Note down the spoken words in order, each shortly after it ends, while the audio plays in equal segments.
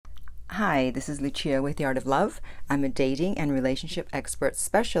Hi, this is Lucia with The Art of Love. I'm a dating and relationship expert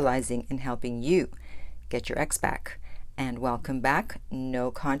specializing in helping you get your ex back. And welcome back,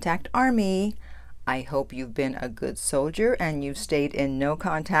 No Contact Army. I hope you've been a good soldier and you've stayed in no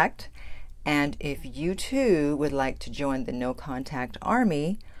contact. And if you too would like to join the No Contact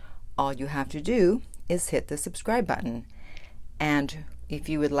Army, all you have to do is hit the subscribe button. And if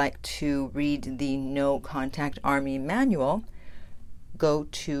you would like to read the No Contact Army manual, go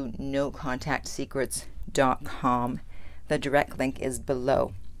to nocontactsecrets.com. The direct link is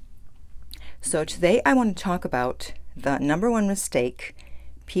below. So today I want to talk about the number one mistake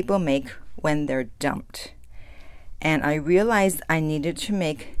people make when they're dumped. And I realized I needed to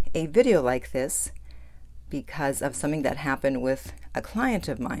make a video like this because of something that happened with a client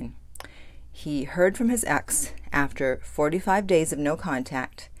of mine. He heard from his ex after 45 days of no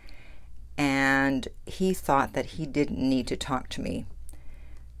contact, and he thought that he didn't need to talk to me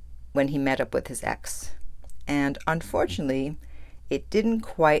when he met up with his ex. And unfortunately, it didn't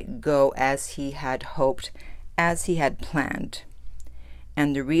quite go as he had hoped, as he had planned.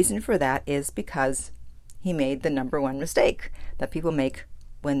 And the reason for that is because he made the number one mistake that people make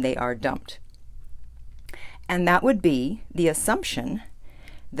when they are dumped. And that would be the assumption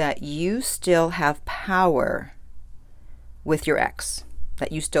that you still have power with your ex,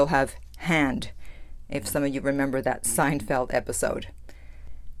 that you still have hand, if some of you remember that Seinfeld episode.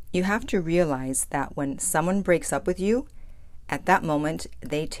 You have to realize that when someone breaks up with you, at that moment,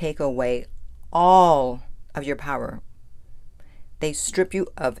 they take away all of your power. They strip you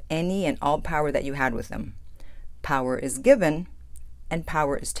of any and all power that you had with them. Power is given and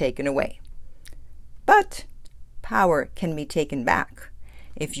power is taken away. But power can be taken back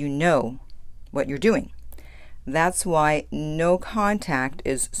if you know what you're doing. That's why no contact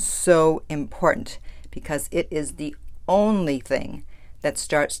is so important, because it is the only thing that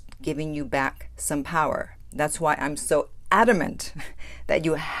starts giving you back some power. That's why I'm so adamant that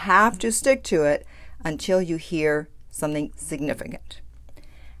you have to stick to it until you hear something significant.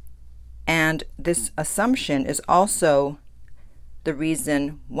 And this assumption is also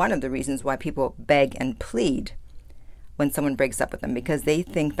one of the reasons why people beg and plead when someone breaks up with them, because they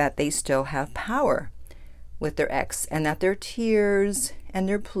think that they still have power with their ex and that their tears and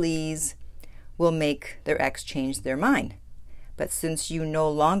their pleas will make their ex change their mind. But since you no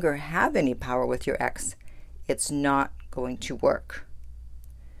longer have any power with your ex, it's not going to work.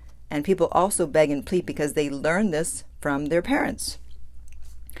 And people also beg and plead because they learn this from their parents,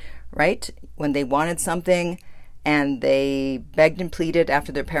 right? When they wanted something and they begged and pleaded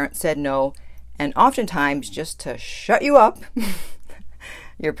after their parents said no, and oftentimes just to shut you up,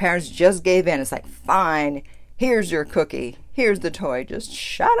 your parents just gave in. It's like, fine, here's your cookie, here's the toy, just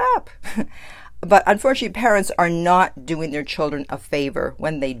shut up. But unfortunately, parents are not doing their children a favor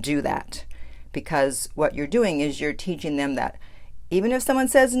when they do that, because what you're doing is you're teaching them that even if someone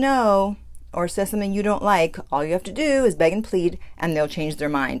says no or says something you don't like, all you have to do is beg and plead and they'll change their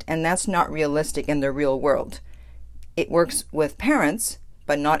mind. And that's not realistic in the real world. It works with parents,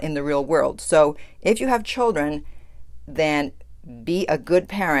 but not in the real world. So if you have children, then be a good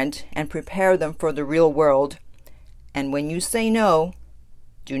parent and prepare them for the real world. And when you say no,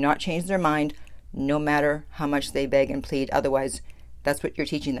 do not change their mind, no matter how much they beg and plead. Otherwise, that's what you're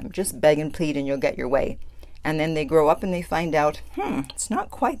teaching them. Just beg and plead and you'll get your way. And then they grow up and they find out, it's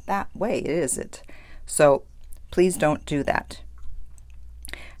not quite that way, is it? So please don't do that.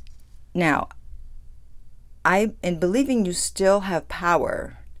 Now, in believing you still have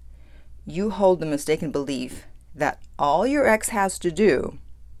power, you hold the mistaken belief that all your ex has to do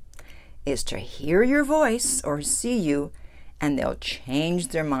is to hear your voice or see you and they'll change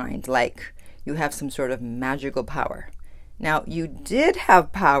their mind, like you have some sort of magical power. Now, you did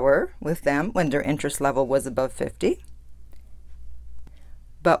have power with them when their interest level was above 50.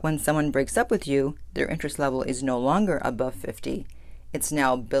 But when someone breaks up with you, their interest level is no longer above 50. It's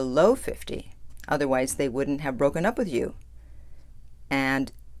now below 50. Otherwise, they wouldn't have broken up with you.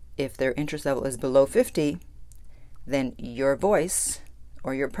 And if their interest level is below 50, then your voice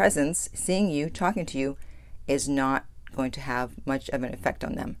or your presence, seeing you, talking to you, is not going to have much of an effect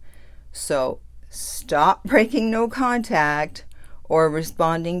on them. So stop breaking no contact or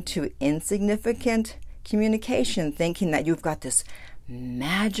responding to insignificant communication thinking that you've got this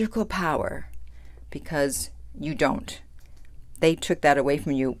magical power, because you don't. They took that away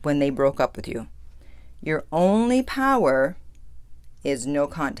from you when they broke up with you. Your only power is no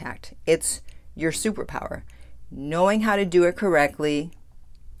contact. It's your superpower. Knowing how to do it correctly,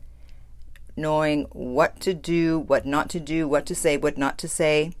 knowing what to do, what not to do, what to say, what not to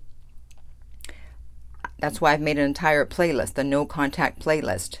say. That's why I've made an entire playlist, the no contact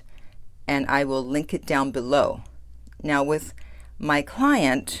playlist. and I will link it down below. Now with my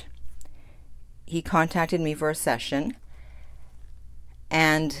client, he contacted me for a session,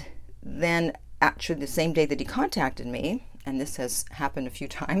 and then actually the same day that he contacted me, and this has happened a few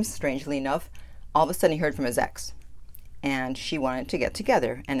times, strangely enough, all of a sudden he heard from his ex, and she wanted to get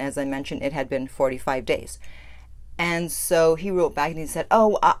together. And as I mentioned, it had been 45 days. And so he wrote back and he said,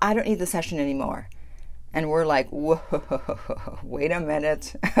 oh, I don't need the session anymore. And we're like, whoa, wait a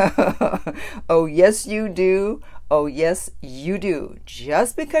minute. Oh, yes, you do. Oh, yes, you do.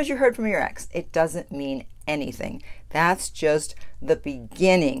 Just because you heard from your ex, it doesn't mean anything. That's just the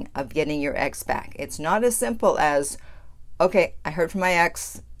beginning of getting your ex back. It's not as simple as, okay, I heard from my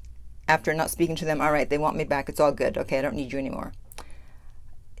ex after not speaking to them. All right, they want me back. It's all good. Okay, I don't need you anymore.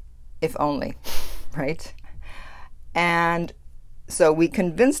 If only, right? And so we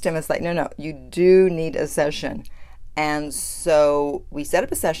convinced him. It's like, no, you do need a session. And so we set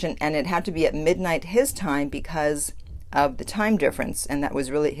up a session, and it had to be at midnight his time because of the time difference, and that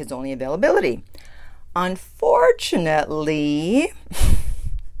was really his only availability. Unfortunately,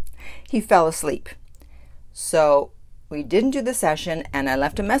 he fell asleep. So we didn't do the session, and I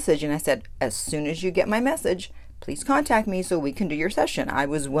left a message, and I said, as soon as you get my message, please contact me so we can do your session. I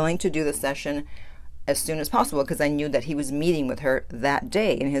was willing to do the session as soon as possible because I knew that he was meeting with her that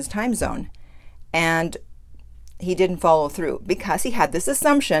day in his time zone. And he didn't follow through because he had this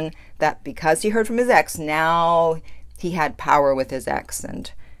assumption that because he heard from his ex, now he had power with his ex,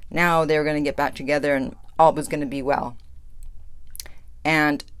 and now they were going to get back together and all was going to be well.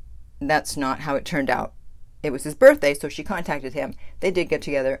 And that's not how it turned out. It was his birthday, so she contacted him. They did get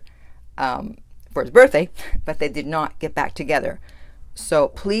together for his birthday, but they did not get back together. So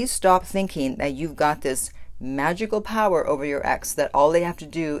please stop thinking that you've got this magical power over your ex, that all they have to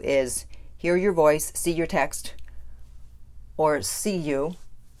do is hear your voice, see your text, or see you,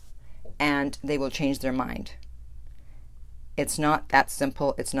 and they will change their mind. It's not that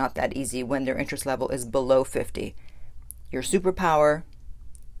simple. It's not that easy when their interest level is below 50. Your superpower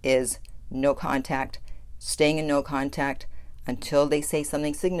is no contact, staying in no contact until they say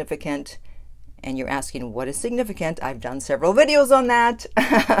something significant. And you're asking, what is significant? I've done several videos on that,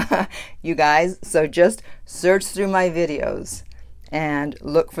 you guys. So just search through my videos and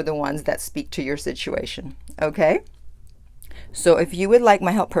look for the ones that speak to your situation, okay? So if you would like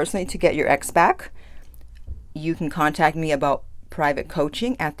my help personally to get your ex back, you can contact me about private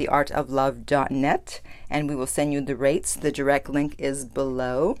coaching at theartoflove.net, and we will send you the rates. The direct link is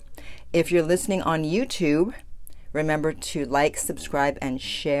below. If you're listening on YouTube, remember to like, subscribe, and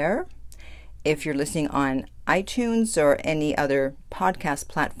share. If you're listening on iTunes or any other podcast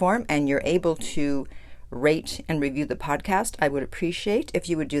platform and you're able to rate and review the podcast, I would appreciate if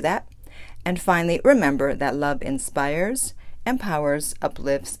you would do that. And finally, remember that love inspires, empowers,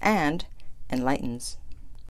 uplifts, and enlightens.